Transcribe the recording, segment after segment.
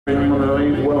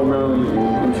well-known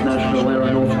in international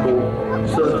aeronautical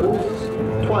circles,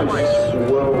 twice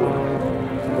world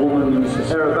women's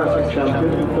aerobatic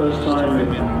champion, first time in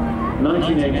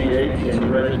 1988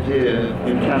 in Red Deer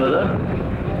in Canada.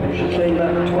 She came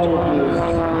back 12 years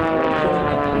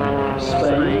to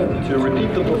Spain to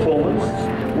repeat the performance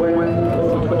when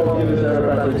over 12 years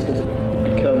aerobatics has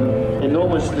become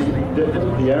enormously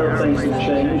different. The aeroplanes have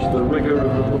changed, the rigor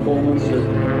of the performance has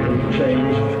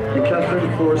changed. And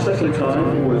Catherine, for a second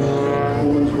time, was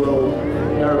Women's World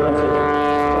Aerobatic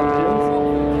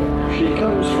Champion. She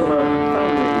comes from a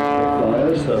family of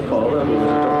flyers. Her father was a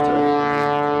doctor.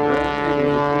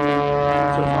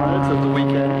 Of the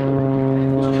weekend,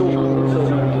 his children also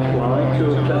learned to fly. Two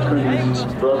of Catherine's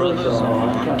brothers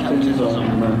are captains on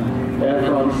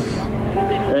aircraft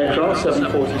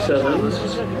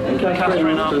 747s, and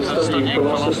Catherine, after studying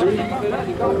philosophy,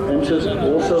 entered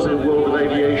also the world of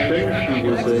aviation. She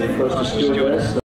was a first stewardess.